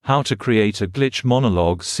How to Create a Glitch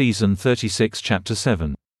Monologues Season 36 Chapter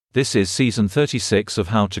 7. This is Season 36 of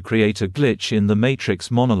How to Create a Glitch in the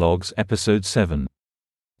Matrix Monologues Episode 7.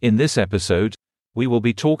 In this episode, we will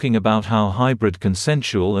be talking about how hybrid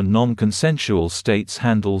consensual and non-consensual states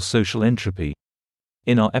handle social entropy.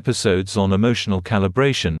 In our episodes on emotional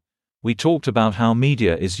calibration, we talked about how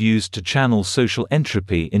media is used to channel social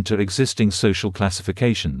entropy into existing social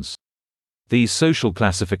classifications. These social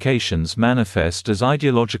classifications manifest as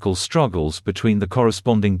ideological struggles between the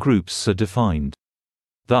corresponding groups so defined.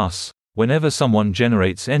 Thus, whenever someone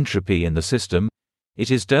generates entropy in the system,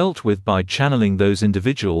 it is dealt with by channeling those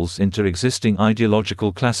individuals into existing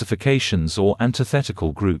ideological classifications or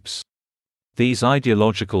antithetical groups. These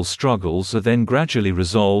ideological struggles are then gradually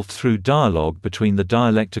resolved through dialogue between the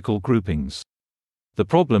dialectical groupings. The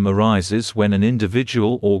problem arises when an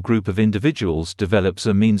individual or group of individuals develops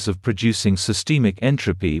a means of producing systemic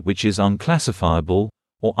entropy which is unclassifiable,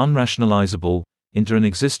 or unrationalizable, into an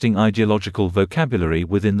existing ideological vocabulary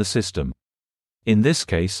within the system. In this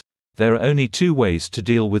case, there are only two ways to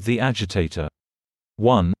deal with the agitator.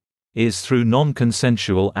 1 is through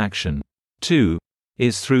non-consensual action. 2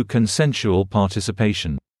 is through consensual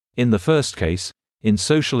participation. In the first case, in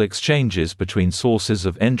social exchanges between sources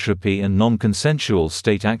of entropy and non-consensual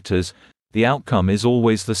state actors, the outcome is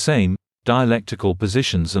always the same: dialectical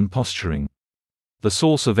positions and posturing. The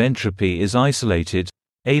source of entropy is isolated,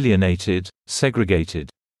 alienated,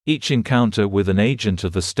 segregated. Each encounter with an agent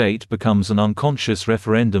of the state becomes an unconscious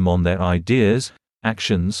referendum on their ideas,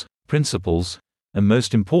 actions, principles, and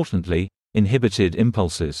most importantly, inhibited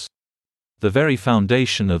impulses. The very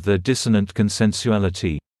foundation of their dissonant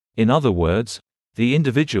consensuality. In other words, the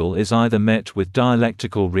individual is either met with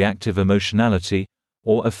dialectical reactive emotionality,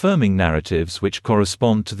 or affirming narratives which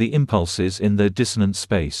correspond to the impulses in their dissonant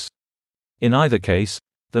space. In either case,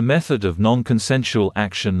 the method of non-consensual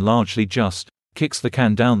action largely just kicks the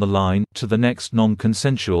can down the line to the next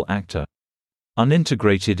non-consensual actor.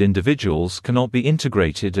 Unintegrated individuals cannot be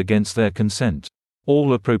integrated against their consent.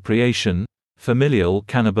 All appropriation, familial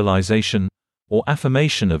cannibalization, or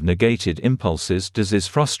affirmation of negated impulses does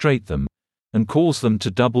frustrate them, and cause them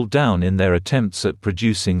to double down in their attempts at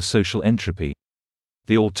producing social entropy.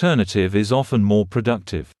 The alternative is often more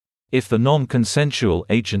productive. If the non-consensual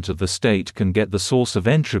agent of the state can get the source of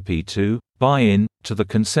entropy to buy in to the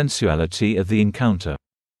consensuality of the encounter.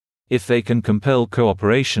 If they can compel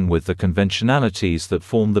cooperation with the conventionalities that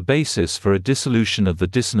form the basis for a dissolution of the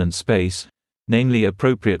dissonant space, namely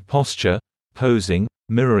appropriate posture, posing,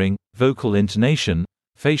 mirroring, vocal intonation,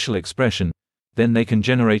 facial expression, then they can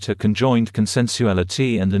generate a conjoined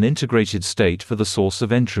consensuality and an integrated state for the source of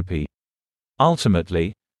entropy.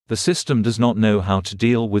 Ultimately, the system does not know how to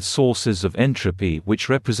deal with sources of entropy which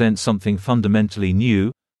represent something fundamentally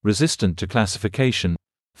new, resistant to classification,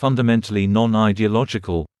 fundamentally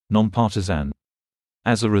non-ideological, non-partisan.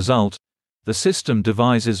 As a result, the system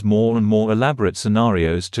devises more and more elaborate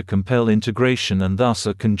scenarios to compel integration and thus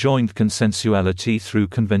a conjoined consensuality through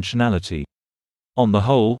conventionality. On the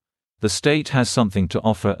whole, the state has something to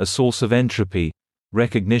offer: a source of entropy,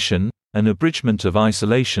 recognition, an abridgment of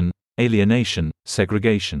isolation, alienation,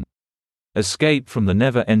 segregation. Escape from the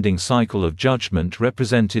never-ending cycle of judgment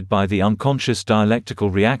represented by the unconscious dialectical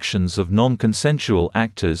reactions of non-consensual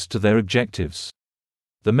actors to their objectives.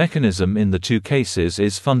 The mechanism in the two cases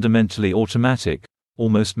is fundamentally automatic,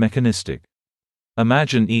 almost mechanistic.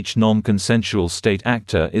 Imagine each non-consensual state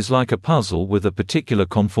actor is like a puzzle with a particular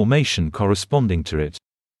conformation corresponding to it.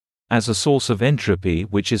 As a source of entropy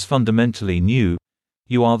which is fundamentally new,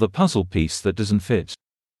 you are the puzzle piece that doesn't fit.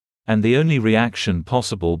 And the only reaction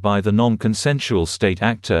possible by the non-consensual state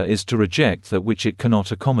actor is to reject that which it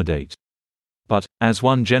cannot accommodate. But, as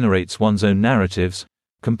one generates one's own narratives,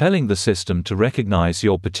 compelling the system to recognize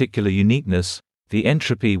your particular uniqueness, the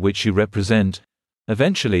entropy which you represent,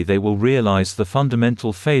 eventually they will realize the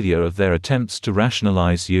fundamental failure of their attempts to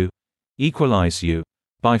rationalize you, equalize you,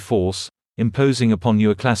 by force, imposing upon you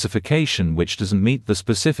a classification which doesn't meet the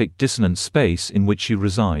specific dissonant space in which you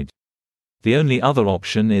reside. The only other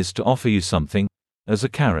option is to offer you something, as a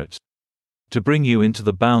carrot. To bring you into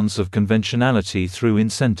the bounds of conventionality through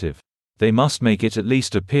incentive. They must make it at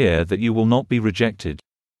least appear that you will not be rejected.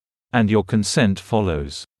 And your consent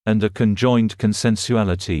follows. And a conjoined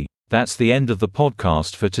consensuality. That's the end of the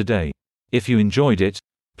podcast for today. If you enjoyed it,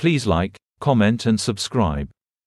 please like, comment and subscribe.